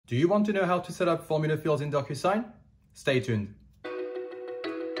Do you want to know how to set up formula fields in DocuSign? Stay tuned.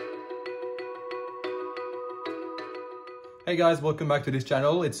 Hey guys, welcome back to this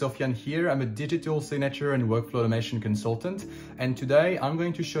channel. It's Sofian here. I'm a digital signature and workflow automation consultant. And today I'm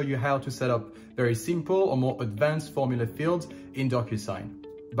going to show you how to set up very simple or more advanced formula fields in DocuSign.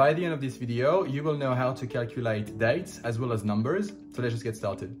 By the end of this video, you will know how to calculate dates as well as numbers. So let's just get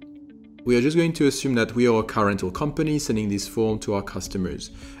started. We are just going to assume that we are a car rental company sending this form to our customers.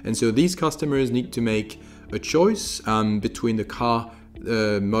 And so these customers need to make a choice between the car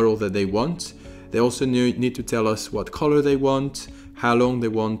model that they want. They also need to tell us what color they want, how long they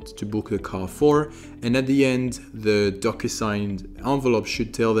want to book the car for, and at the end, the DocuSign envelope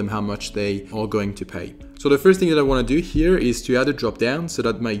should tell them how much they are going to pay. So the first thing that I want to do here is to add a drop down so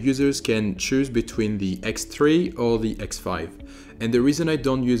that my users can choose between the X3 or the X5. And the reason I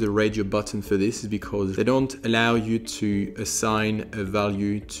don't use a radio button for this is because they don't allow you to assign a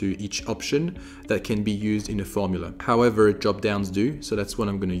value to each option that can be used in a formula. However, drop downs do, so that's what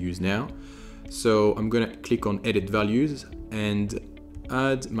I'm going to use now. So I'm going to click on edit values and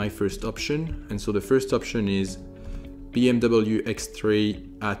add my first option. And so the first option is BMW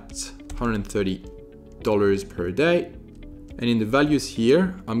X3 at $130 per day. And in the values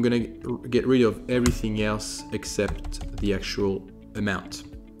here, I'm going to get rid of everything else except the actual amount.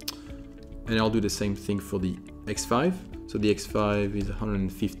 And I'll do the same thing for the X5. So the X5 is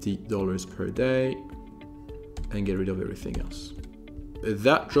 $150 per day and get rid of everything else.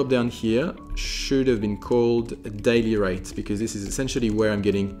 That drop down here should have been called daily rate because this is essentially where I'm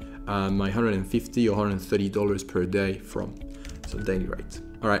getting my $150 or $130 per day from. So daily rate.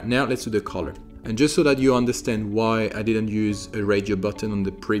 All right, now let's do the color. And just so that you understand why I didn't use a radio button on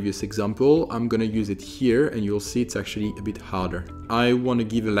the previous example, I'm gonna use it here and you'll see it's actually a bit harder. I want to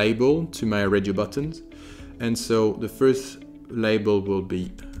give a label to my radio buttons. And so the first label will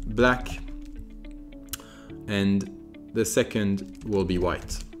be black and the second will be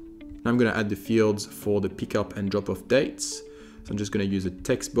white. Now I'm going to add the fields for the pickup and drop-off dates. So I'm just going to use a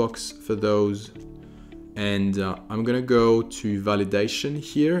text box for those. And I'm going to go to validation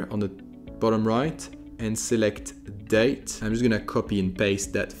here on the bottom right and select date. I'm just going to copy and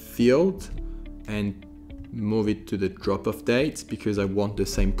paste that field and move it to the drop-off date because I want the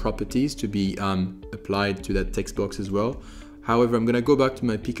same properties to be applied to that text box as well. However, I'm going to go back to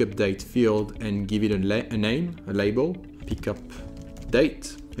my pickup date field and give it a name, a label, pickup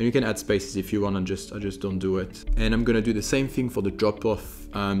date. And you can add spaces if you want, I just don't do it. And I'm going to do the same thing for the drop-off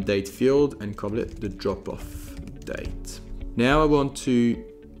date field and call it the drop-off date. Now I want to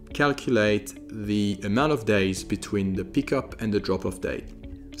calculate the amount of days between the pickup and the drop-off date.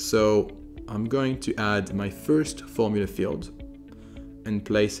 So I'm going to add my first formula field and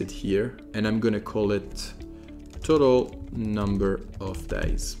place it here. And I'm going to call it total number of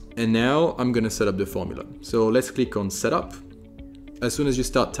days. And now I'm going to set up the formula. So let's click on setup. As soon as you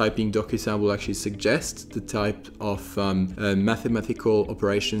start typing, DocuSign will actually suggest the type of mathematical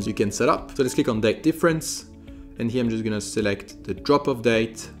operations you can set up. So let's click on date difference. And here I'm just going to select the drop-off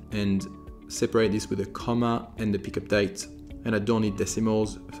date and separate this with a comma and the pickup date. And I don't need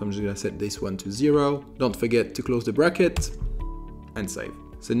decimals, so I'm just going to set this one to 0. Don't forget to close the bracket and save.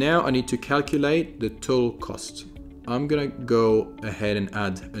 So now I need to calculate the total cost. I'm gonna go ahead and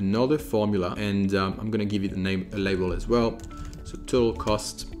add another formula and I'm gonna give it a label as well. So total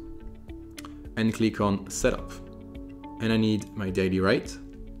cost and click on setup. And I need my daily rate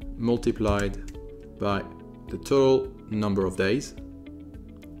multiplied by the total number of days.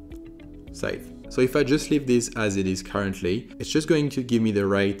 Save. So if I just leave this as it is currently, it's just going to give me the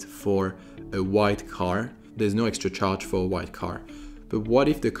rate for a white car. There's no extra charge for a white car. But what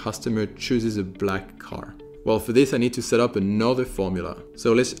if the customer chooses a black car? Well, for this, I need to set up another formula.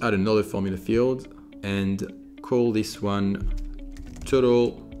 So let's add another formula field and call this one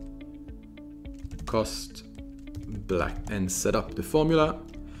total cost black and set up the formula.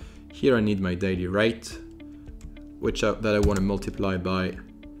 Here I need my daily rate, that I want to multiply by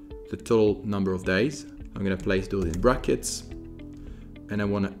the total number of days. I'm going to place those in brackets and I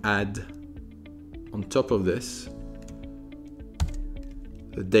want to add on top of this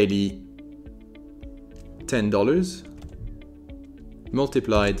the daily $10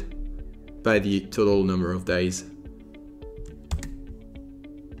 multiplied by the total number of days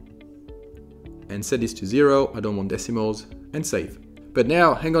and set this to 0. I don't want decimals and save. But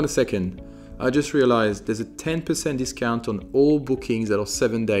now hang on a second. I just realized there's a 10% discount on all bookings that are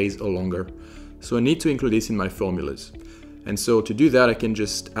 7 days or longer. So I need to include this in my formulas. And so to do that, I can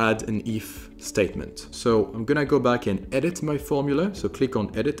just add an if statement. So I'm gonna go back and edit my formula. So click on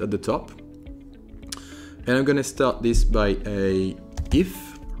edit at the top. And I'm gonna start this by a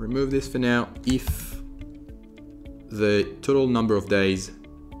if remove this for now. If the total number of days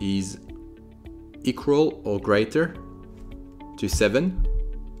is equal or greater to 7,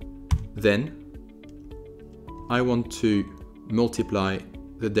 then I want to multiply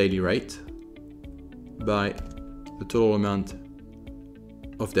the daily rate by the total amount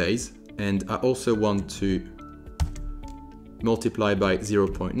of days, and I also want to multiply by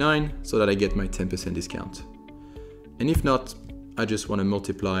 0.9 so that I get my 10% discount. And if not, I just want to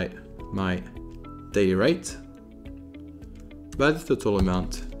multiply my daily rate by the total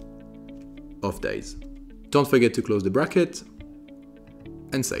amount of days. Don't forget to close the bracket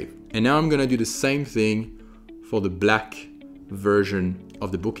and save. And now I'm gonna do the same thing for the black version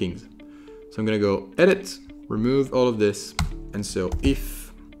of the bookings. So I'm gonna go edit, remove all of this. And so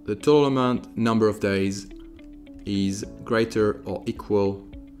if the total number of days is greater or equal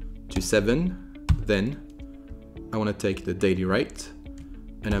to 7, then I want to take the daily rate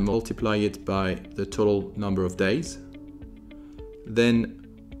and I multiply it by the total number of days. Then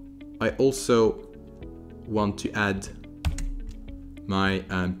I also want to add my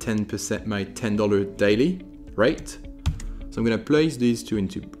 10%, my $10 daily rate. So I'm going to place these two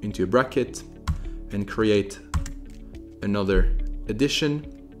into a bracket and create another addition.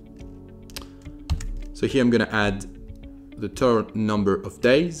 So here I'm going to add the total number of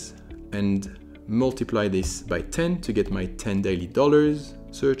days and multiply this by 10 to get my $10 daily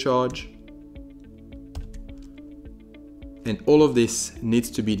surcharge. And all of this needs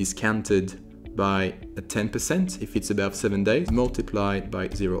to be discounted by a 10% if it's above 7 days, multiplied by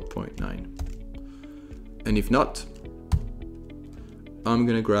 0.9. And if not, I'm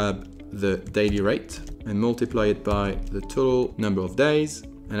gonna grab the daily rate and multiply it by the total number of days.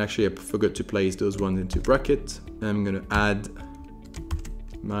 And actually I forgot to place those ones into bracket. And I'm gonna add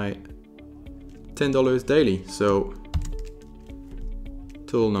my $10 daily. So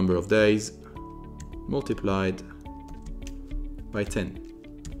total number of days multiplied by 10.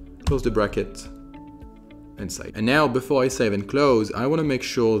 Close the bracket and save. And now before I save and close, I want to make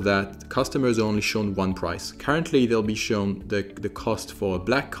sure that customers are only shown one price. Currently they'll be shown the cost for a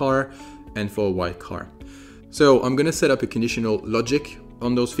black car and for a white car. So I'm going to set up a conditional logic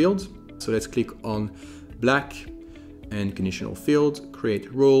on those fields. So let's click on black and conditional fields,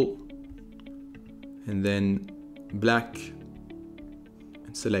 create rule, and then black,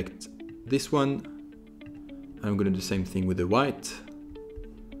 and select this one. I'm going to do the same thing with the white,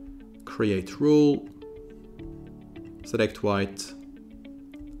 create rule, select white,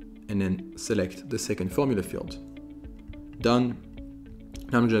 and then select the second formula field. Done.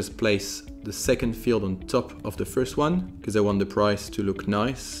 Now I'm just place the second field on top of the first one because I want the price to look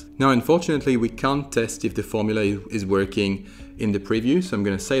nice. Now, unfortunately, we can't test if the formula is working in the preview. So I'm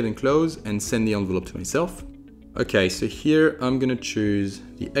going to save and close and send the envelope to myself. Okay, so here I'm going to choose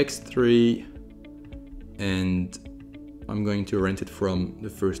the X3 and I'm going to rent it from the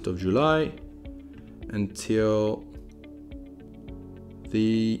 1st of July until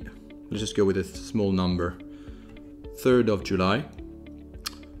let's just go with a small number, 3rd of July.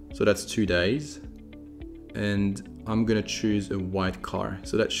 So that's 2 days. And I'm gonna choose a white car.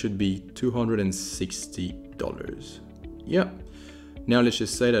 So that should be $260. Yeah. Now let's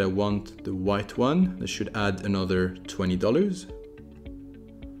just say that I want the white one. That should add another $20.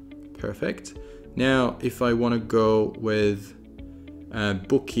 Perfect. Now, if I wanna go with a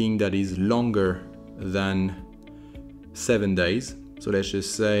booking that is longer than 7 days, so let's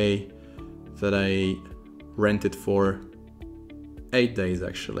just say that I rent it for 8 days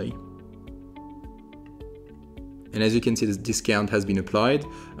actually. And as you can see, this discount has been applied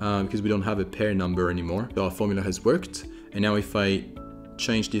because we don't have a pair number anymore. So our formula has worked. And now if I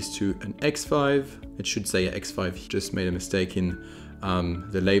change this to an X5, it should say X5, just made a mistake in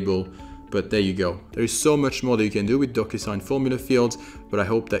the label, but there you go. There is so much more that you can do with DocuSign formula fields, but I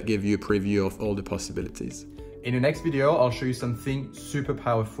hope that gave you a preview of all the possibilities. In the next video, I'll show you something super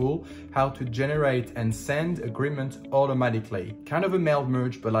powerful, how to generate and send agreements automatically. Kind of a mail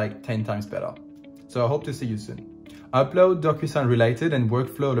merge, but like 10 times better. So I hope to see you soon. I upload DocuSign related and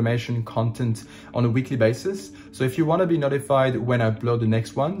workflow automation content on a weekly basis. So if you want to be notified when I upload the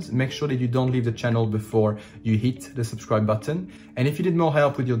next ones, make sure that you don't leave the channel before you hit the subscribe button. And if you need more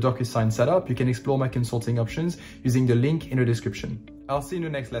help with your DocuSign setup, you can explore my consulting options using the link in the description. I'll see you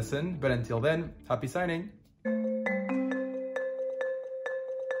in the next lesson, but until then, happy signing.